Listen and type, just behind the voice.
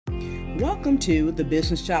Welcome to the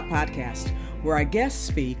Business Shop Podcast, where our guests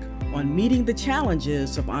speak on meeting the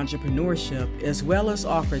challenges of entrepreneurship, as well as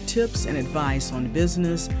offer tips and advice on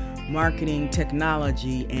business, marketing,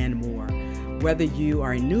 technology, and more. Whether you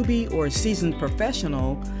are a newbie or a seasoned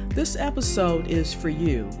professional, this episode is for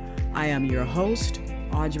you. I am your host,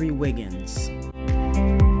 Audrey Wiggins.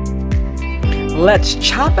 Let's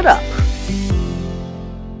chop it up.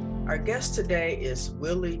 Our guest today is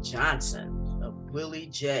Willie Johnson of Willie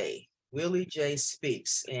J. Willie J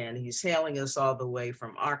Speaks, and he's hailing us all the way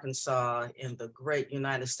from Arkansas in the great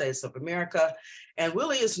United States of America. And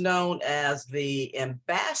Willie is known as the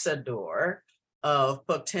ambassador of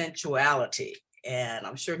potentiality. And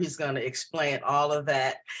I'm sure he's going to explain all of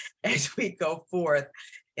that as we go forth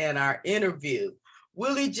in our interview.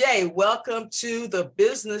 Willie J, welcome to the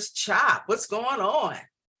Business Chop. What's going on?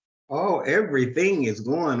 Oh, everything is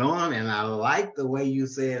going on, and I like the way you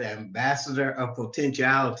said ambassador of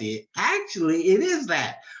potentiality. Actually, it is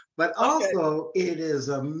that, but also it is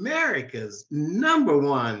America's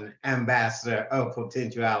 #1 ambassador of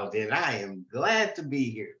potentiality, and I am glad to be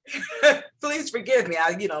here. Please forgive me,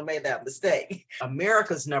 I made that mistake.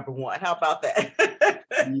 America's #1. How about that?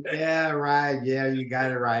 Yeah, right. Yeah, you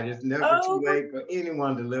got it right. It's never too late for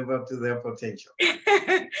anyone to live up to their potential.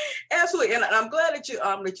 Absolutely, and I'm glad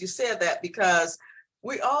that you said that, because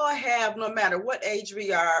we all have, no matter what age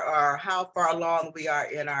we are or how far along we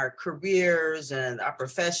are in our careers and our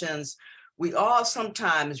professions, we all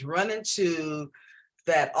sometimes run into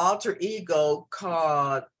that alter ego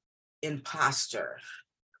called imposter,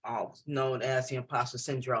 known as the imposter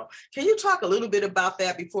syndrome. Can you talk a little bit about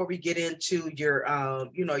that before we get into your,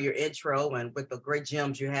 your intro and with the great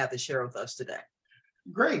gems you have to share with us today?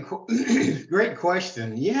 Great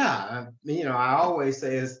question. Yeah, I always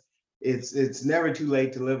say it's never too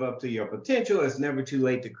late to live up to your potential. It's never too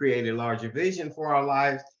late to create a larger vision for our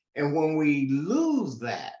lives. And when we lose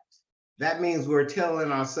that, that means we're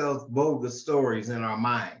telling ourselves bogus stories in our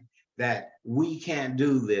mind that we can't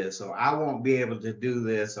do this, or I won't be able to do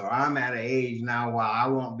this, or I'm at an age now where I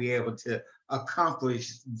won't be able to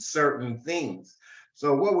accomplish certain things.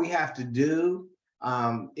 So what we have to do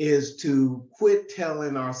is to quit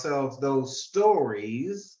telling ourselves those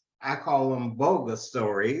stories. I call them bogus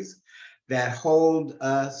stories that hold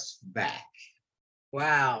us back.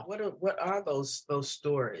 Wow. What are those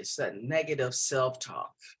stories, that negative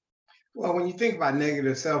self-talk? Well, when you think about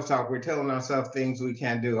negative self-talk, we're telling ourselves things we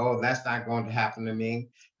can't do. Oh, that's not going to happen to me.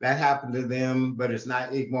 That happened to them, but it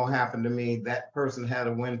won't happen to me. That person had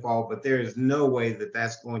a windfall, but there is no way that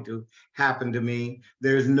that's going to happen to me.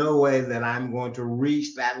 There's no way that I'm going to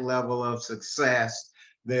reach that level of success.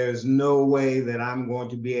 There's no way that I'm going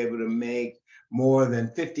to be able to make more than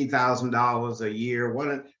 $50,000 a year.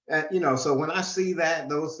 So when I see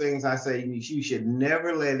those things, I say you should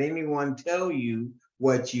never let anyone tell you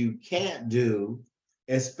what you can't do,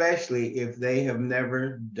 especially if they have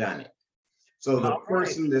never done it. So the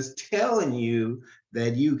person that's telling you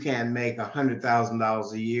that you can make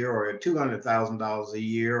 $100,000 a year or $200,000 a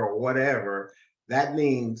year or whatever,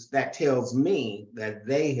 that tells me that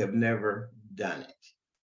they have never done it.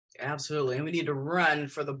 Absolutely. And we need to run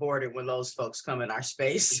for the border when those folks come in our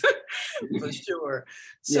space, for sure.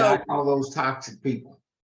 So I call those toxic people.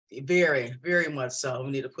 Very, very much so.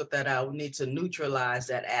 We need to put that out. We need to neutralize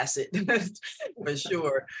that acid for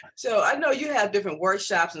sure. So I know you have different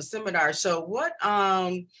workshops and seminars. So what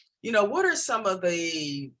are some of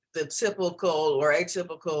the typical or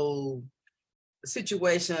atypical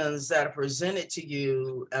situations that are presented to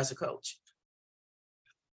you as a coach?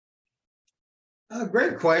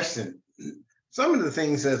 Great question. Some of the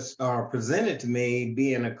things that are presented to me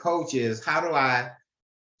being a coach is, how do I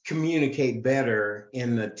communicate better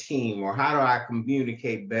in the team, or how do I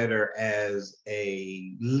communicate better as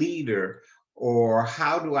a leader, or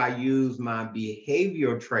how do I use my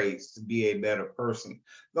behavioral traits to be a better person?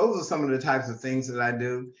 Those are some of the types of things that I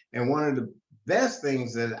do. And one of the best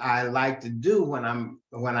things that I like to do when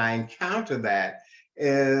I encounter that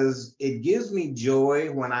is it gives me joy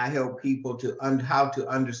when I help people how to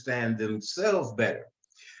understand themselves better.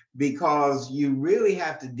 Because you really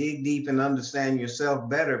have to dig deep and understand yourself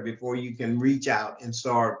better before you can reach out and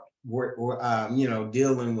start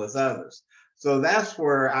dealing with others. So that's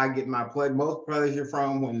where I get my most pleasure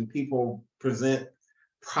from, when people present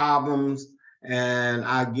problems and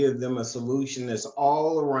I give them a solution that's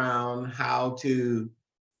all around how to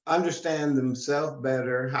understand themselves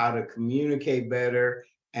better, how to communicate better,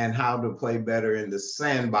 and how to play better in the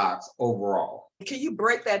sandbox overall. Can you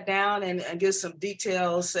break that down and give some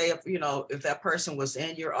details? Say if that person was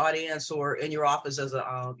in your audience or in your office as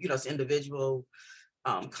a as an individual,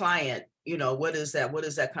 client, what is that? What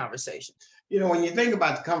is that conversation? When you think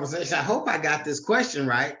about the conversation, I hope I got this question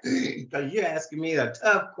right because you're asking me a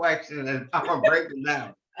tough question and I'm gonna break it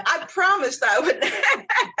down. I promised I would.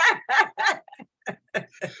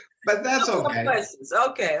 But that's Some okay. questions.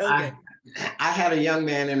 Okay. I had a young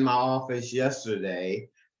man in my office yesterday,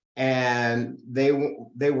 and they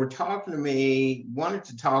were talking to me, wanted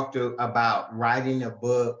to talk to about writing a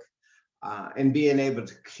book and being able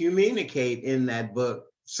to communicate in that book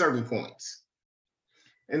certain points.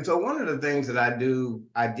 And so one of the things that I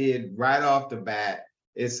did right off the bat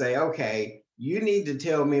is say, okay, you need to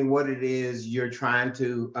tell me what it is you're trying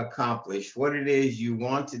to accomplish, what it is you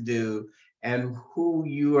want to do, and who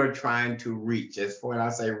you are trying to reach. As for when I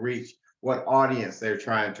say reach, what audience they're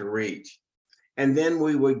trying to reach. And then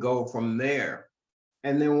we would go from there.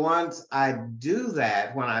 And then once I do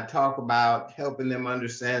that, when I talk about helping them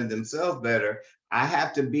understand themselves better, I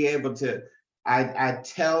have to be able to, I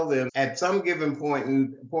tell them at some given point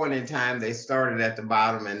in time, they started at the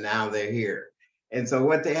bottom and now they're here. And so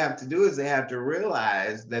what they have to do is they have to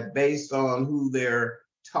realize that based on who they're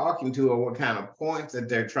talking to or what kind of points that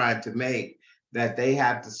they're trying to make, that they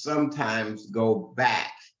have to sometimes go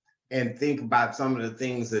back and think about some of the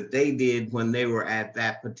things that they did when they were at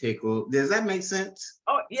that particular. Does that make sense?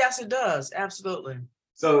 Oh, yes, it does. Absolutely.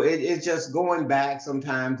 So it's just going back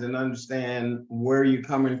sometimes and understand where you're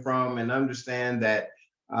coming from and understand that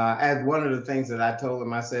as one of the things that I told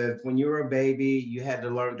him, I said, when you were a baby, you had to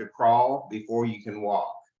learn to crawl before you can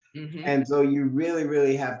walk. Mm-hmm. And so you really,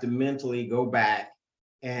 really have to mentally go back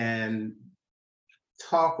and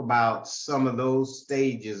talk about some of those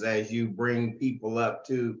stages as you bring people up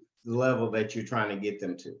to the level that you're trying to get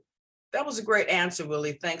them to. That was a great answer,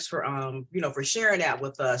 Willie. Thanks for for sharing that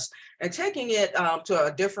with us and taking it to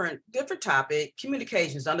a different topic.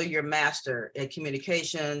 Communications. I know you're a master at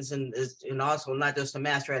communications and also not just a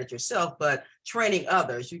master at it yourself, but training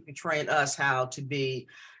others. You can train us how to be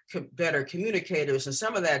better communicators, and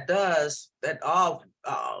some of that all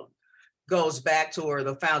goes back to, or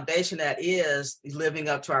the foundation that is living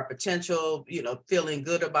up to our potential. Feeling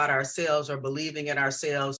good about ourselves or believing in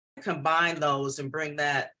ourselves. Combine those and bring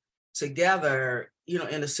that together,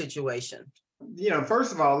 in a situation.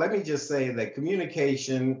 First of all, let me just say that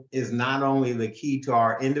communication is not only the key to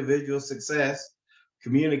our individual success,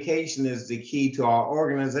 communication is the key to our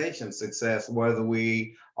organization success, whether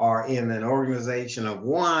we are in an organization of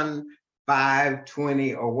 1, 5,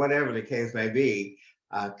 20, or whatever the case may be.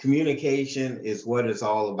 Communication is what it's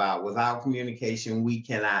all about. Without communication, we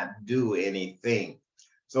cannot do anything.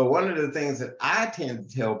 So one of the things that I tend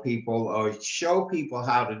to tell people or show people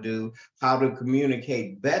how to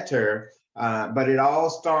communicate better, but it all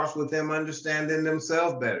starts with them understanding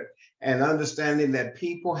themselves better and understanding that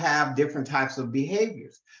people have different types of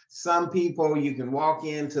behaviors. Some people, you can walk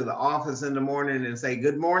into the office in the morning and say,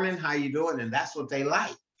 good morning, how you doing? And that's what they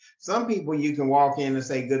like. Some people, you can walk in and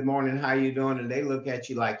say, good morning, how you doing? And they look at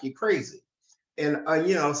you like you're crazy. And,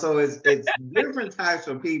 so it's different types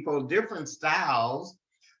of people, different styles.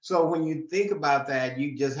 So when you think about that,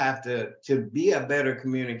 you just have to be a better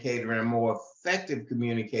communicator and a more effective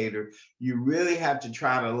communicator, you really have to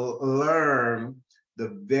try to learn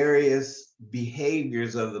the various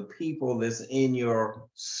behaviors of the people that's in your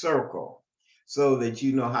circle so that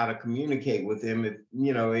you know how to communicate with them.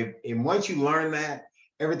 If once you learn that,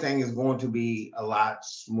 everything is going to be a lot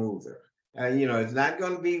smoother. It's not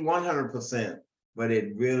going to be 100%, but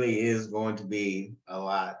it really is going to be a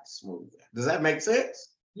lot smoother. Does that make sense?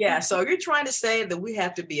 Yeah, so you're trying to say that we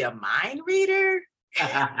have to be a mind reader?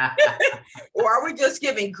 Or are we just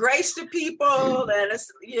giving grace to people and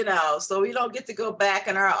so we don't get to go back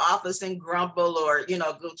in our office and grumble or,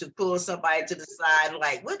 go to pull somebody to the side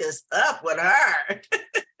like, what is up with her?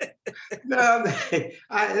 No,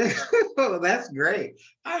 that's great.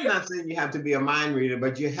 I'm not saying you have to be a mind reader,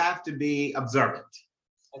 but you have to be observant.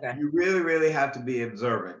 Okay. You really, really have to be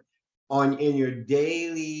observant. In your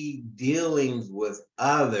daily dealings with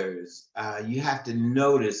others, you have to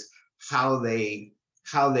notice how they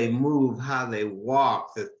move, how they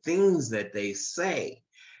walk, the things that they say.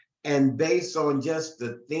 And based on just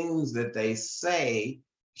the things that they say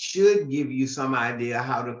should give you some idea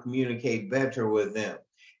how to communicate better with them.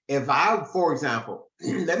 For example,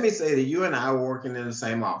 let me say that you and I are working in the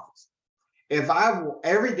same office.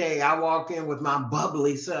 Every day I walk in with my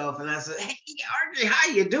bubbly self and I say, hey, Audrey,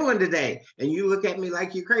 how you doing today? And you look at me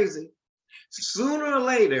like you're crazy. Sooner or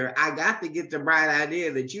later, I got to get the bright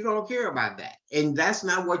idea that you don't care about that. And that's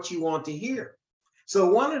not what you want to hear.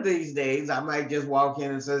 So one of these days, I might just walk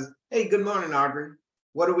in and says, hey, good morning, Audrey.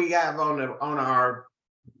 What do we have on our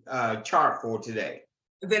chart for today?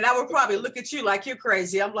 Then I would probably look at you like you're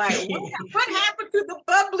crazy. I'm like, what happened to the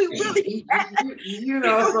bubbly Willie? You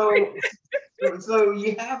know, so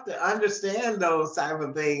you have to understand those type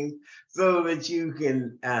of things so that you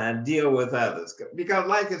can deal with others. Because,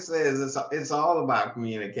 like it says, it's all about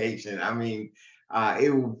communication. I mean,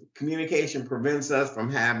 communication prevents us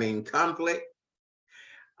from having conflict.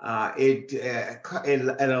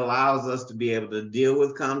 It allows us to be able to deal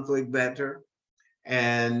with conflict better.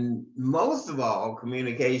 And most of all,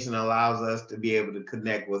 communication allows us to be able to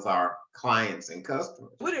connect with our clients and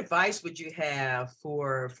customers. What advice would you have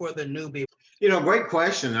for the newbie? You know, great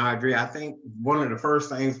question, Audrey. I think one of the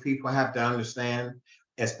first things people have to understand,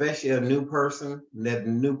 especially a new person, that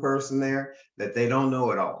new person there, that they don't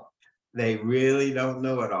know it all. They really don't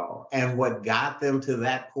know it all. And what got them to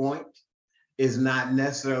that point is not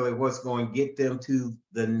necessarily what's going to get them to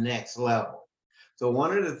the next level. So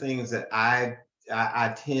one of the things that I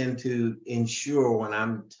tend to ensure when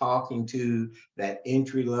I'm talking to that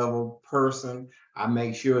entry level person, I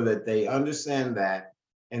make sure that they understand that.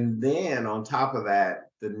 And then on top of that,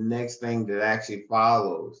 the next thing that actually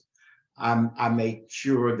follows, I make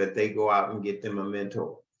sure that they go out and get them a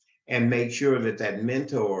mentor and make sure that that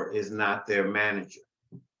mentor is not their manager.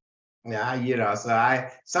 Yeah, you know,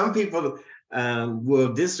 some people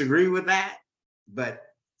will disagree with that, but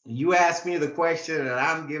you asked me the question and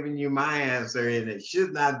I'm giving you my answer, and it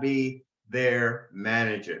should not be their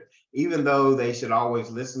manager, even though they should always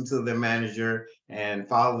listen to their manager and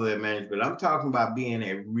follow their manager. But I'm talking about being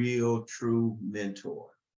a real, true mentor.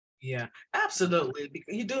 Yeah, absolutely.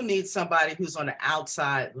 Because you do need somebody who's on the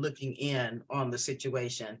outside looking in on the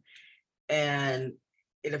situation. And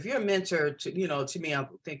if you're a mentor to, to me, I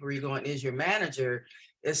think where you're going is your manager,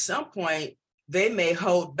 at some point, they may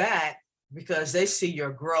hold back because they see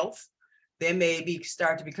your growth. They may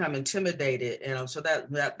start to become intimidated. So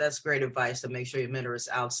that's great advice to make sure your mentor is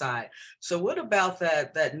outside. So what about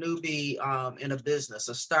that newbie in a business,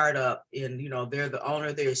 a startup, and they're the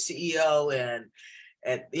owner, they're CEO, and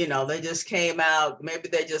they just came out, maybe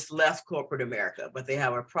they just left corporate America, but they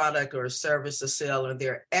have a product or a service to sell, and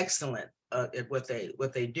they're excellent at what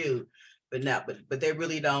they do, but they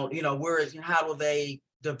really don't, how do they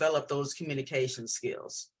develop those communication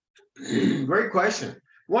skills? Great question.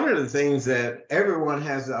 One of the things that everyone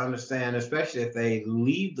has to understand, especially if they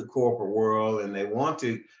leave the corporate world and they want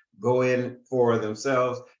to go in for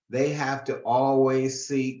themselves, they have to always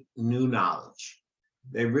seek new knowledge.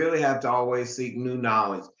 They really have to always seek new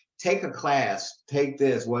knowledge. Take a class, take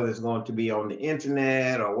this, whether it's going to be on the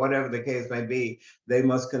internet or whatever the case may be, they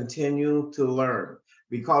must continue to learn.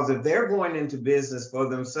 Because if they're going into business for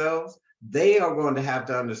themselves, they are going to have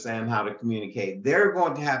to understand how to communicate. They're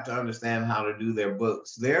going to have to understand how to do their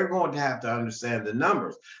books. They're going to have to understand the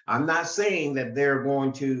numbers. I'm not saying that they're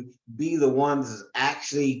going to be the ones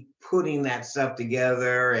actually putting that stuff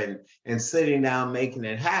together and sitting down, making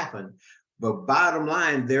it happen. But bottom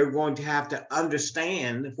line, they're going to have to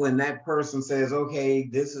understand when that person says, okay,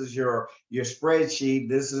 this is your spreadsheet,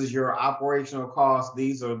 this is your operational cost,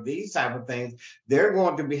 these are these type of things. They're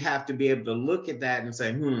going to have to be able to look at that and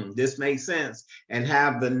say, this makes sense, and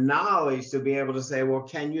have the knowledge to be able to say, well,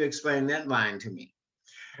 can you explain that line to me?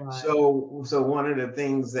 Right. So one of the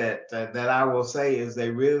things that I will say is they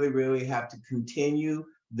really, really have to continue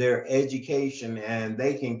their education, and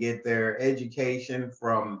they can get their education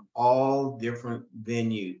from all different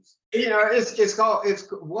venues. It's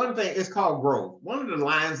called growth. One of the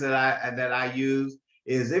lines that I use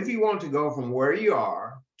is, if you want to go from where you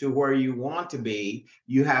are to where you want to be,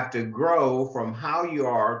 you have to grow from how you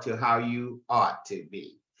are to how you ought to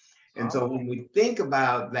be. And so when we think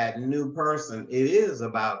about that new person, it is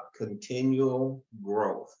about continual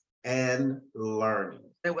growth and learning.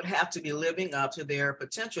 They would have to be living up to their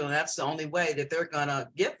potential. And that's the only way that they're going to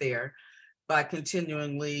get there, by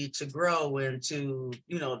continually to grow and to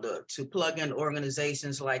plug in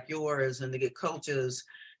organizations like yours and to get coaches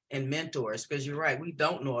and mentors. Because you're right, we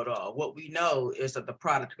don't know it all. What we know is that the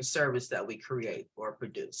product or service that we create or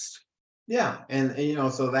produce. Yeah, and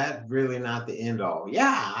so that's really not the end all.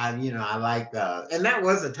 Yeah, I like and that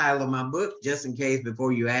was the title of my book, just in case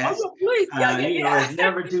before you asked. Oh, please. Yeah. It's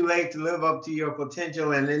never too late to live up to your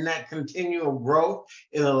potential, and in that continual growth,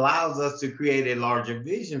 it allows us to create a larger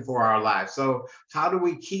vision for our life. So how do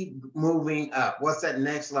we keep moving up? What's that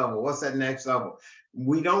next level? What's that next level?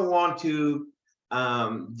 We don't want to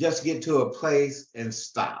just get to a place and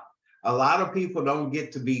stop. A lot of people don't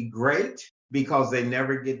get to be great because they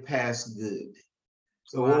never get past good.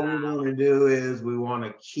 So what we want to do is we want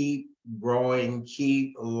to keep growing,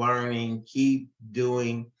 keep learning, keep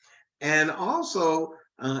doing. And also,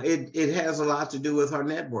 it has a lot to do with our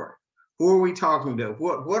network. Who are we talking to?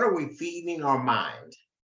 What are we feeding our mind?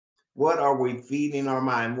 What are we feeding our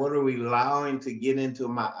mind? What are we allowing to get into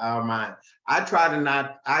our mind? I try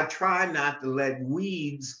not to let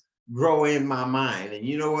weeds grow in my mind. And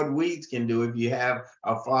you know what weeds can do if you have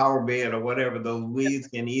a flower bed or whatever, those weeds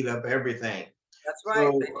can eat up everything. That's right.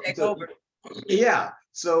 So, They take so over. yeah.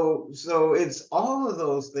 So it's all of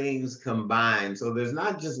those things combined. So there's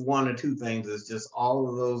not just one or two things, it's just all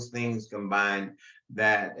of those things combined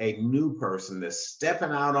that a new person that's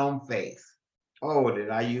stepping out on faith. Oh, did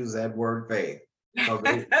I use that word faith? So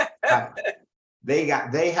they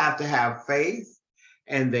have to have faith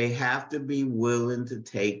and they have to be willing to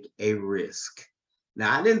take a risk.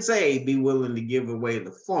 Now, I didn't say be willing to give away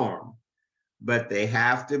the farm, but they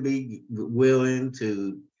have to be willing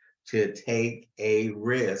to take a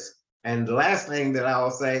risk. And the last thing that I will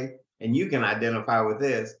say, and you can identify with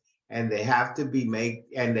this, and they have to be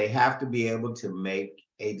able to make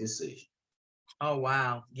a decision. Oh,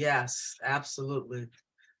 wow. Yes, absolutely.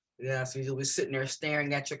 Yes, you'll be sitting there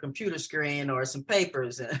staring at your computer screen or some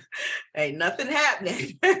papers and ain't nothing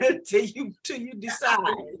happening till you decide.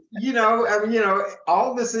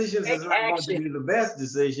 All decisions Take is not going to action. be the best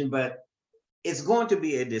decision, but it's going to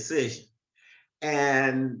be a decision.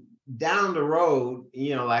 And down the road,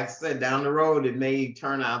 like I said, down the road, it may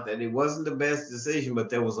turn out that it wasn't the best decision, but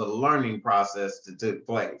there was a learning process that took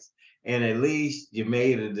place. And at least you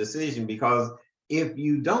made a decision, because if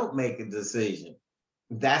you don't make a decision,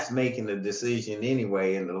 that's making a decision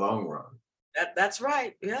anyway in the long run. That's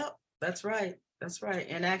right. Yeah, that's right. That's right.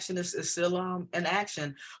 Inaction is still an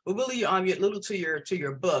action. But really, you're little to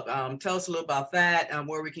your book. Tell us a little about that,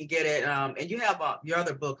 where we can get it. And you have your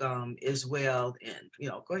other book as well.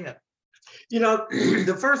 And go ahead.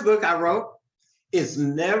 The first book I wrote, It's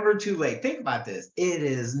Never Too Late. Think about this. It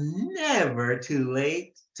is never too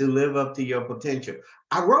late to live up to your potential.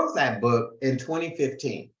 I wrote that book in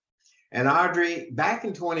 2015. And Audrey, back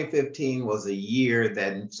in 2015 was a year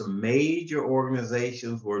that some major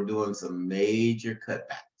organizations were doing some major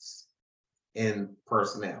cutbacks in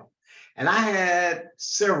personnel. And I had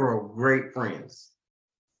several great friends,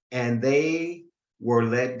 and they were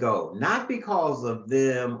let go, not because of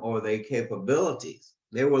them or their capabilities.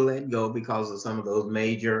 They were let go because of some of those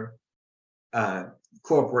major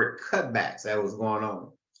corporate cutbacks that was going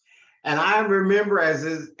on. And I remember as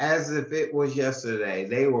if it was yesterday,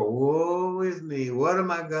 they were, woe is me, what am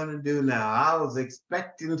I going to do now? I was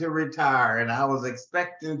expecting to retire, and I was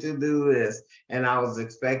expecting to do this, and I was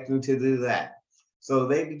expecting to do that. So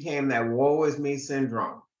they became that woe is me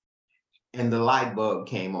syndrome, and the light bulb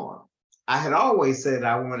came on. I had always said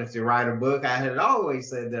I wanted to write a book. I had always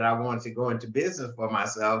said that I wanted to go into business for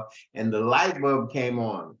myself, and the light bulb came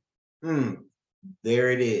on. There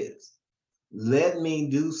it is. Let me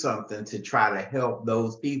do something to try to help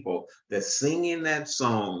those people that's singing that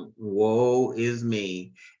song, woe is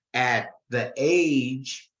me, at the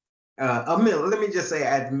age, let me just say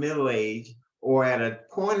at middle age, or at a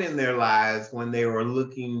point in their lives when they were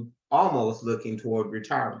almost looking toward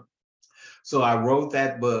retirement. So I wrote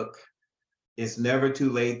that book, It's Never Too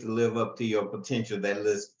Late to Live Up to Your Potential, that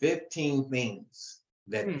lists 15 things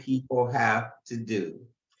that people have to do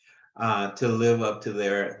to live up to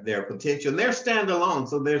their potential. And they're standalone,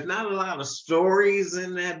 so there's not a lot of stories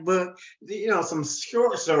in that book. Some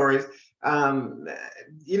short stories.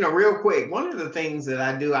 Real quick, one of the things that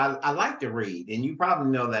I do, I like to read, and you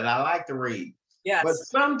probably know that I like to read. Yes. But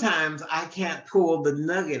sometimes I can't pull the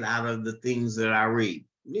nugget out of the things that I read.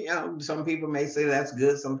 Some people may say that's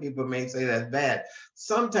good, some people may say that's bad.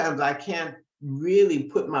 Sometimes I can't really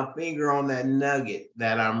put my finger on that nugget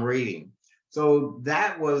that I'm reading. So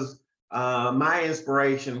that was my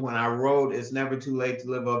inspiration when I wrote It's Never Too Late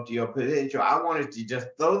to Live Up to Your Potential. I wanted to just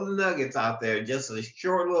throw the nuggets out there, just a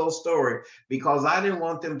short little story, because I didn't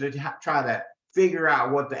want them to try to figure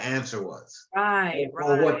out what the answer was. Right.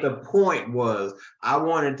 Or what the point was. I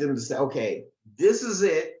wanted them to say, okay, this is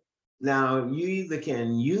it. Now you either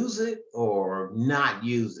can use it or not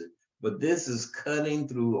use it, but this is cutting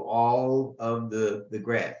through all of the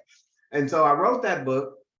grass. And so I wrote that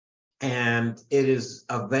book, and it is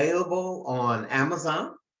available on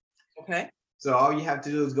Amazon. Okay. So all you have to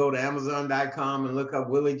do is go to Amazon.com and look up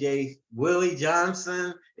Willie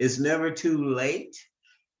Johnson, It's Never Too Late.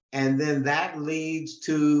 And then that leads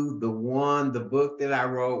to the book that I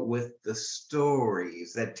wrote with the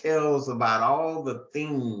stories that tells about all the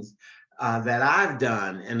things that I've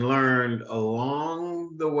done and learned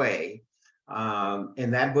along the way.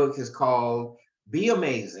 And that book is called Be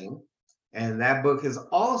Amazing. And that book is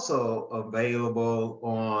also available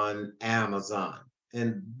on Amazon.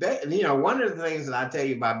 And one of the things that I tell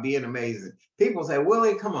you about being amazing, people say,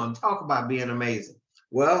 Willie, come on, talk about being amazing.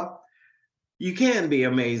 Well, you can be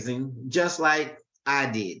amazing just like I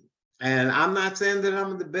did. And I'm not saying that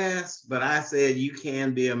I'm the best, but I said you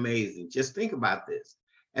can be amazing. Just think about this.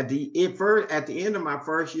 At the end of my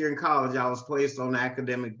first year in college, I was placed on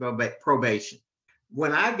academic probation.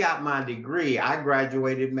 When I got my degree, I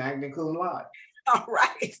graduated magna cum laude. All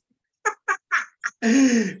right.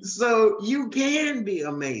 So you can be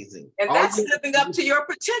amazing. And that's living up to your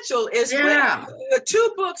potential as well. The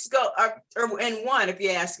 2 books go in one, if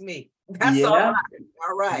you ask me. That's all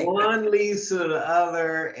right. One leads to the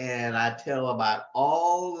other, and I tell about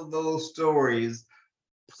all of those stories,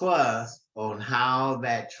 plus on how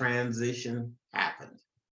that transition happened.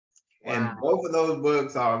 Wow. And both of those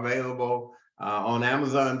books are available on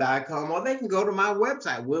Amazon.com, or they can go to my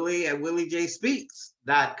website,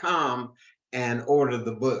 willie@williejspeaks.com, and order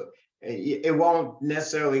the book. It won't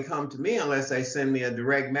necessarily come to me unless they send me a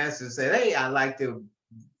direct message, say, hey, I'd like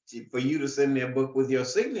for you to send me a book with your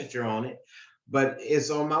signature on it. But it's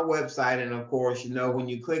on my website. And of course, when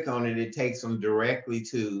you click on it, it takes them directly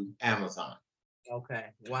to Amazon. Okay.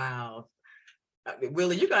 Wow.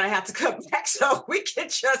 Willie, you're going to have to come back so we can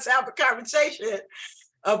just have a conversation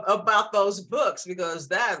about those books, because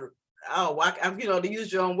to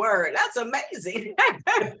use your own word, that's amazing.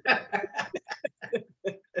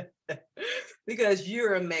 Because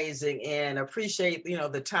you're amazing, and appreciate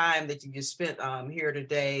the time that you spent here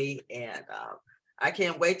today, and I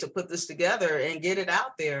can't wait to put this together and get it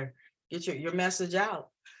out there, get your message out.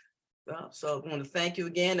 So I want to thank you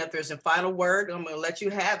again. If there's a final word, I'm going to let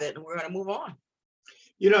you have it, and we're going to move on.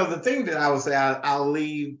 The thing that I would say, I'll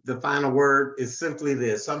leave the final word is simply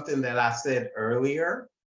this, something that I said earlier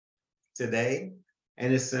today,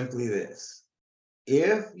 and it's simply this.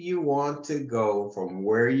 If you want to go from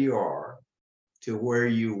where you are to where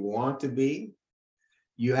you want to be,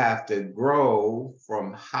 you have to grow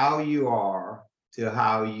from how you are to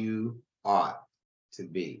how you ought to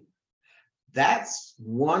be. That's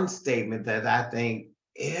one statement that I think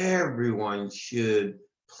everyone should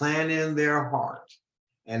plant in their heart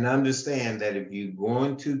and understand, that if you're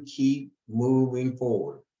going to keep moving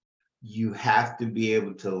forward, you have to be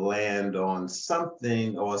able to land on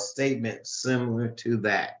something or a statement similar to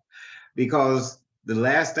that. Because the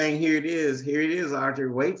last thing, here it is,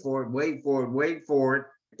 Arthur, wait for it.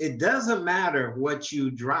 It doesn't matter what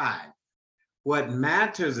you drive. What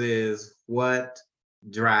matters is what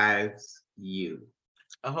drives you.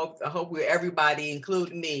 I hope everybody,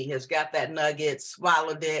 including me, has got that nugget,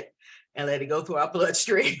 swallowed it, and let it go through our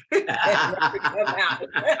bloodstream.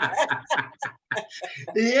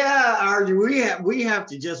 Yeah, Arthur, we have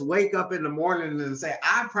to just wake up in the morning and say,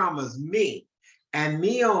 I promise me and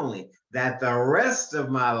me only that the rest of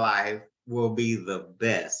my life will be the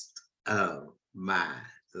best of my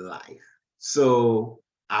life. So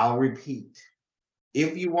I'll repeat.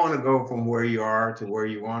 If you want to go from where you are to where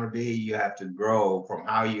you want to be, you have to grow from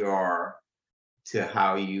how you are to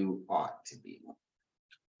how you ought to be.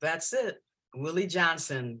 That's it. Willie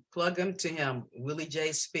Johnson. Plug him to him,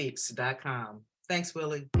 williejspeaks.com. Thanks,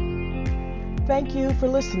 Willie. Thank you for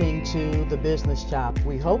listening to The Business Chop.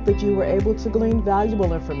 We hope that you were able to glean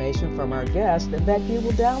valuable information from our guest and that you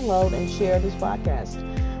will download and share this podcast.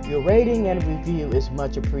 Your rating and review is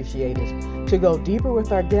much appreciated. To go deeper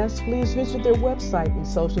with our guests, please visit their website and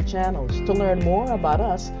social channels. To learn more about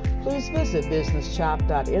us, please visit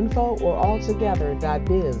businesschop.info or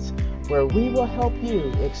altogether.biz, where we will help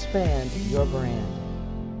you expand your brand.